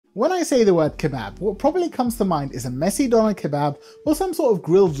When I say the word kebab, what probably comes to mind is a messy doner kebab or some sort of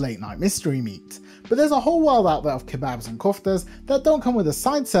grilled late night mystery meat. But there's a whole world out there of kebabs and koftas that don't come with a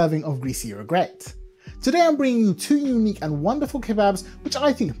side serving of greasy regret. Today I'm bringing you two unique and wonderful kebabs which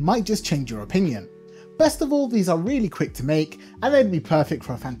I think might just change your opinion. Best of all, these are really quick to make and they'd be perfect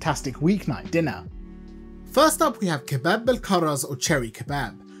for a fantastic weeknight dinner. First up we have kebab belkaras or cherry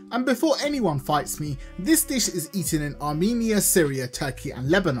kebab. And before anyone fights me, this dish is eaten in Armenia, Syria, Turkey and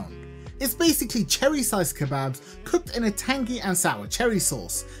Lebanon. It's basically cherry-sized kebabs cooked in a tangy and sour cherry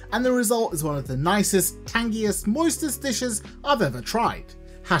sauce, and the result is one of the nicest, tangiest, moistest dishes I've ever tried.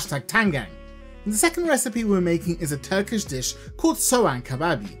 #Tangang. The second recipe we're making is a Turkish dish called SOUR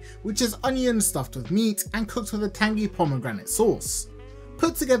Kebabs, which is onions stuffed with meat and cooked with a tangy pomegranate sauce.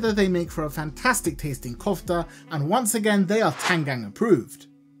 Put together they make for a fantastic tasting kofta, and once again they are Tangang approved.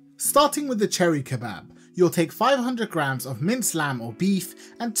 Starting with the cherry kebab, you'll take 500 grams of minced lamb or beef,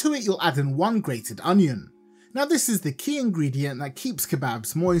 and to it you'll add in 1 grated onion. Now this is the key ingredient that keeps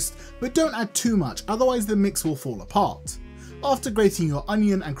kebabs moist, but don't add too much otherwise the mix will fall apart. After grating your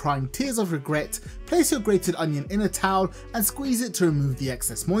onion and crying tears of regret, place your grated onion in a towel and squeeze it to remove the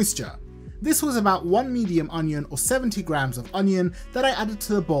excess moisture. This was about 1 medium onion or 70 grams of onion that I added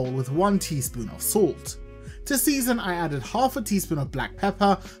to the bowl with 1 teaspoon of salt. To season I added half a teaspoon of black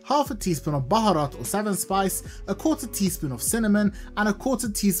pepper, half a teaspoon of Bharat or 7 spice, a quarter teaspoon of cinnamon and a quarter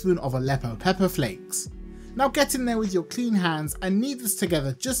teaspoon of Aleppo pepper flakes. Now get in there with your clean hands and knead this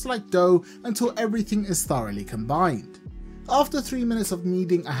together just like dough until everything is thoroughly combined. After 3 minutes of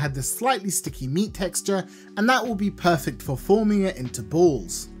kneading I had this slightly sticky meat texture, and that will be perfect for forming it into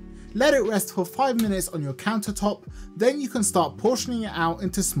balls. Let it rest for 5 minutes on your countertop, then you can start portioning it out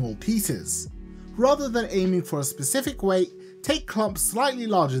into small pieces. Rather than aiming for a specific weight, take clumps slightly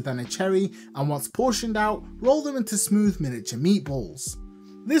larger than a cherry, and once portioned out, roll them into smooth miniature meatballs.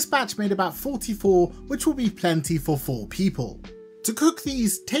 This batch made about 44, which will be plenty for 4 people. To cook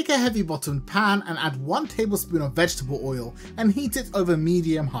these, take a heavy bottomed pan and add 1 tablespoon of vegetable oil and heat it over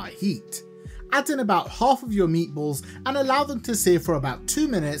medium-high heat. Add in about half of your meatballs and allow them to sear for about 2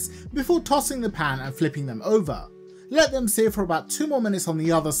 minutes before tossing the pan and flipping them over. Let them sear for about 2 more minutes on the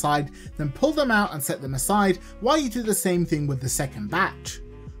other side, then pull them out and set them aside while you do the same thing with the second batch.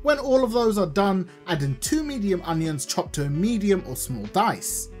 When all of those are done, add in 2 medium onions chopped to a medium or small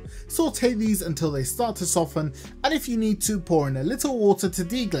dice. Saute these until they start to soften, and if you need to, pour in a little water to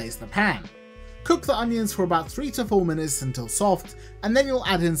deglaze the pan. Cook the onions for about 3 to 4 minutes until soft, and then you'll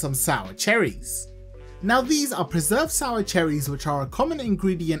add in some sour cherries. Now these are preserved sour cherries, which are a common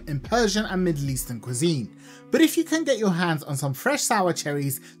ingredient in Persian and Middle Eastern cuisine, but if you can get your hands on some fresh sour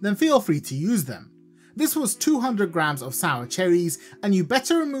cherries then feel free to use them. This was 200 grams of sour cherries, and you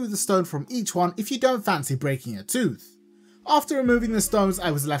better remove the stone from each one if you don't fancy breaking a tooth. After removing the stones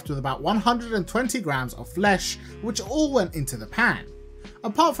I was left with about 120 grams of flesh, which all went into the pan.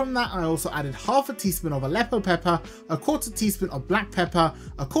 Apart from that I also added half a teaspoon of Aleppo pepper, a quarter teaspoon of black pepper,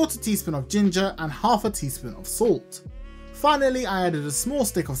 a quarter teaspoon of ginger and half a teaspoon of salt. Finally I added a small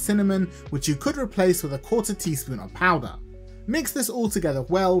stick of cinnamon, which you could replace with a quarter teaspoon of powder. Mix this all together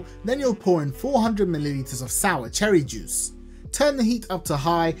well, then you'll pour in 400 ml of sour cherry juice. Turn the heat up to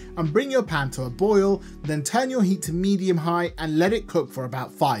high and bring your pan to a boil, then turn your heat to medium high and let it cook for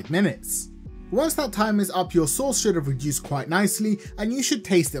about 5 minutes. Once that time is up, your sauce should have reduced quite nicely and you should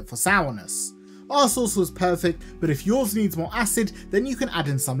taste it for sourness. Our sauce was perfect, but if yours needs more acid then you can add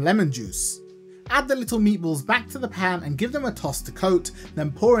in some lemon juice. Add the little meatballs back to the pan and give them a toss to coat,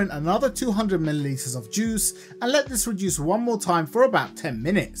 then pour in another 200 ml of juice and let this reduce one more time for about 10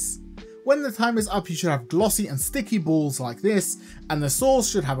 minutes. When the time is up you should have glossy and sticky balls like this, and the sauce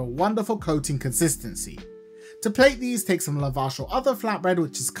should have a wonderful coating consistency. To plate these, take some lavash or other flatbread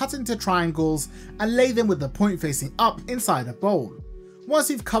which is cut into triangles and lay them with the point facing up inside a bowl. Once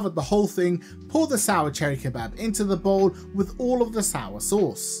you've covered the whole thing, pour the sour cherry kebab into the bowl with all of the sour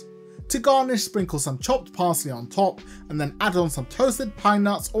sauce. To garnish, sprinkle some chopped parsley on top and then add on some toasted pine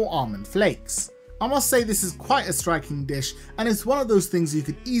nuts or almond flakes. I must say this is quite a striking dish and it's one of those things you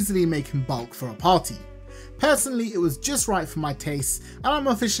could easily make in bulk for a party. Personally, it was just right for my taste and I'm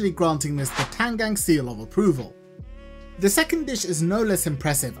officially granting this the Tangang seal of approval. The second dish is no less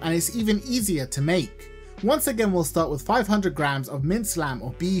impressive and it's even easier to make. Once again we'll start with 500 grams of minced lamb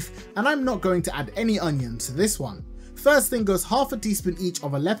or beef, and I'm not going to add any onions to this one. First thing goes half a teaspoon each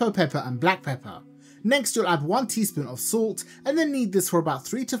of Aleppo pepper and black pepper. Next you'll add 1 teaspoon of salt and then knead this for about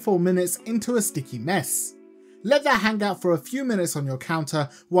 3 to 4 minutes into a sticky mess. Let that hang out for a few minutes on your counter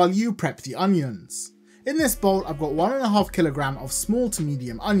while you prep the onions. In this bowl I've got 1.5 kg of small to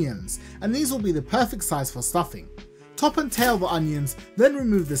medium onions, and these will be the perfect size for stuffing. Top and tail the onions, then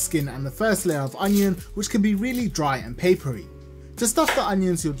remove the skin and the first layer of onion, which can be really dry and papery. To stuff the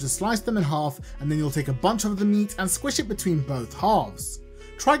onions, you'll just slice them in half, and then you'll take a bunch of the meat and squish it between both halves.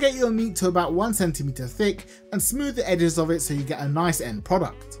 Try get your meat to about 1 cm thick and smooth the edges of it so you get a nice end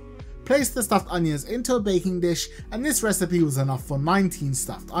product. Place the stuffed onions into a baking dish, and this recipe was enough for 19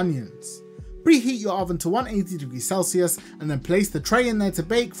 stuffed onions. Preheat your oven to 180°C and then place the tray in there to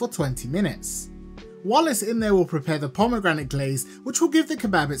bake for 20 minutes. While it's in there, we'll prepare the pomegranate glaze, which will give the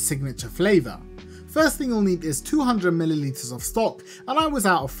kebab its signature flavour. First thing you'll need is 200 ml of stock, and I was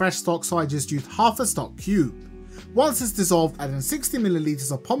out of fresh stock so I just used half a stock cube. Once it's dissolved, add in 60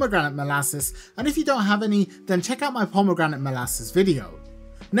 ml of pomegranate molasses, and if you don't have any, then check out my pomegranate molasses video.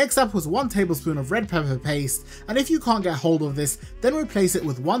 Next up was 1 tablespoon of red pepper paste, and if you can't get hold of this, then replace it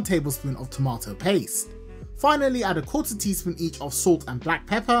with 1 tablespoon of tomato paste. Finally, add a 1/4 teaspoon each of salt and black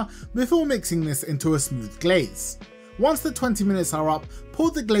pepper before mixing this into a smooth glaze. Once the 20 minutes are up,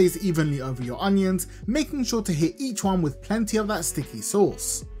 pour the glaze evenly over your onions, making sure to hit each one with plenty of that sticky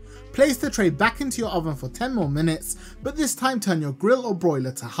sauce. Place the tray back into your oven for 10 more minutes, but this time turn your grill or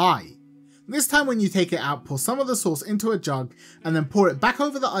broiler to high. This time when you take it out, pour some of the sauce into a jug and then pour it back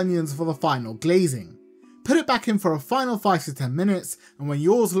over the onions for the final glazing. Put it back in for a final 5 to 10 minutes, and when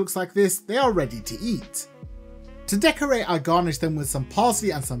yours looks like this, they are ready to eat. To decorate, I garnished them with some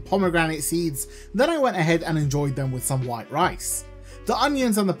parsley and some pomegranate seeds, then I went ahead and enjoyed them with some white rice. The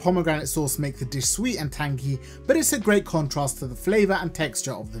onions and the pomegranate sauce make the dish sweet and tangy, but it's a great contrast to the flavour and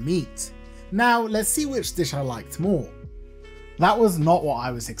texture of the meat. Now let's see which dish I liked more. That was not what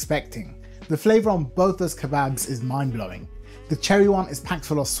I was expecting. The flavour on both those kebabs is mind-blowing. The cherry one is packed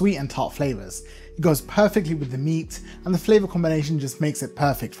full of sweet and tart flavours. It goes perfectly with the meat, and the flavour combination just makes it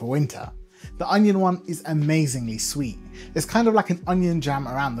perfect for winter. The onion one is amazingly sweet. It's kind of like an onion jam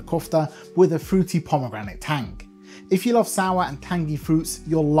around the kofta with a fruity pomegranate tang. If you love sour and tangy fruits,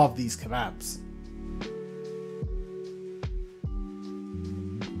 you'll love these kebabs.